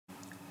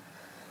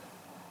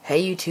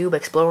Hey YouTube,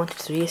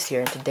 Explorer123 is here,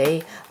 and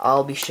today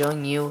I'll be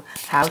showing you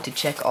how to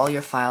check all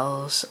your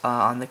files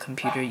on the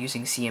computer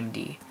using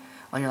CMD,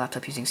 on your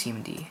laptop using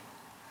CMD.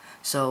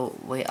 So,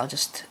 wait, I'll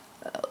just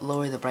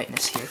lower the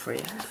brightness here for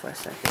you for a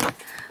second.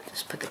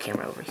 Just put the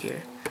camera over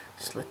here.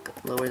 Just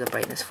lower the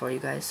brightness for you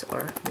guys,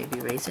 or maybe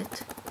raise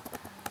it.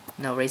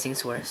 No, raising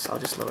is worse. I'll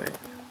just lower it.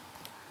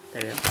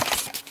 There you go.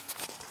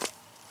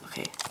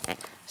 Okay,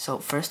 so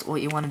first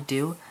what you want to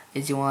do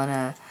is you want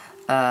to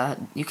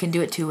you can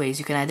do it two ways.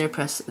 You can either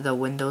press the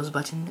Windows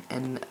button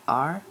and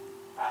R,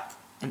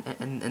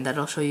 and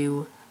that'll show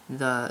you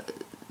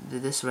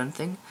this run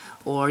thing,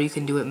 or you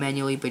can do it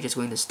manually by just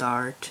going to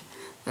Start,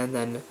 and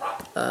then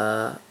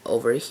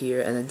over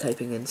here, and then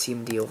typing in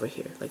CMD over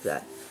here, like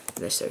that,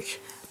 in the search.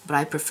 But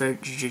I prefer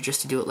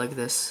just to do it like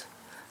this,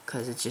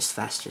 because it's just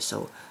faster.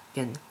 So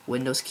again,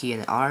 Windows key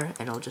and R,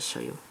 and I'll just show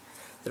you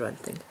the run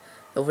thing.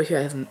 Over here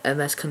I have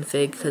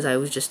msconfig, because I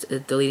was just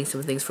deleting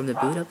some things from the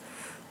boot up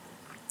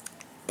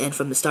and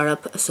from the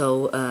startup.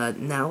 So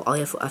now all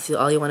you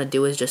want to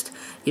do is just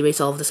erase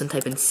all of this and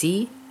type in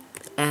CMD,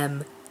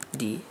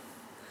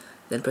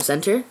 then press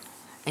enter,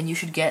 and you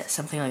should get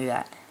something like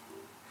that.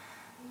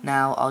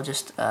 Now I'll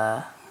just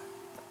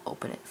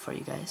open it for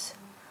you guys.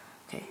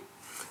 Okay,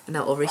 and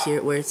now over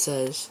here where it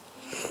says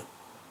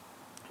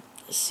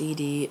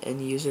CD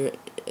and user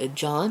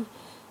John,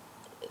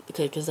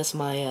 okay, because that's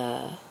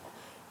my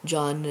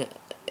John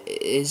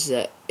is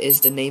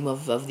the name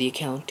of the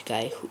account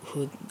guy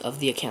who of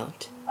the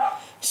account.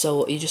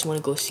 So you just want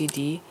to go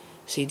cd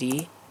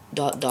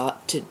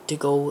dot to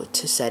go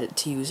to set it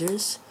to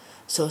users.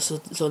 So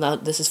now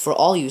this is for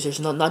all users,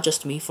 not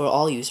just me, for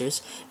all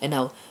users. And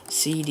now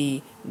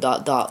cd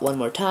dot one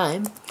more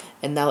time,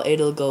 and now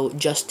it'll go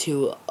just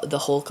to the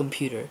whole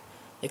computer,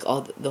 like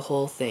the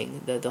whole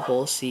thing, the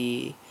whole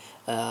C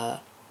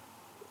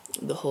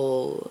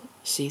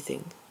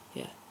thing.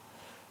 Yeah.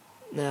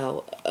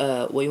 Now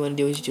what you want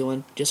to do is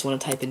you just want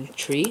to type in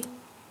tree,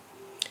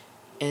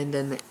 and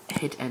then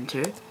hit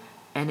enter,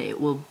 and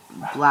it will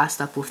blast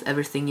up with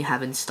everything you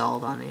have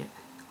installed on it,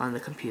 on the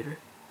computer.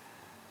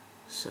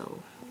 So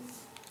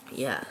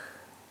yeah,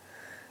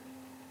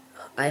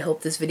 I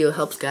hope this video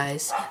helps,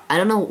 guys. I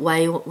don't know why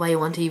you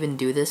want to even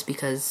do this,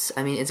 because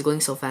I mean it's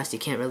going so fast you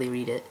can't really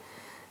read it.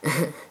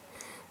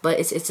 But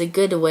it's a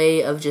good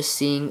way of just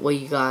seeing what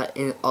you got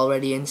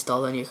already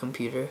installed on your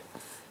computer,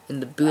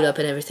 and the boot up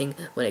and everything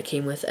when it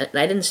came with. And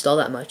I didn't install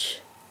that much.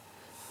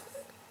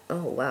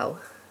 Oh wow.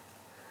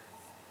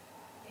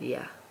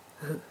 Yeah.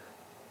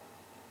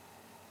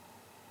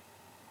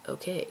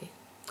 Okay.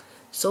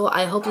 So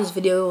I hope this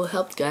video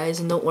helped, guys,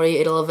 and don't worry,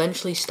 it'll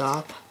eventually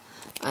stop.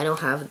 I don't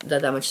have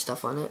that much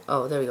stuff on it.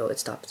 Oh, there we go, it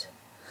stopped.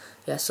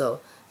 Yeah,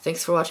 so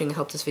thanks for watching. I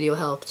hope this video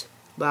helped.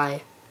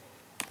 Bye.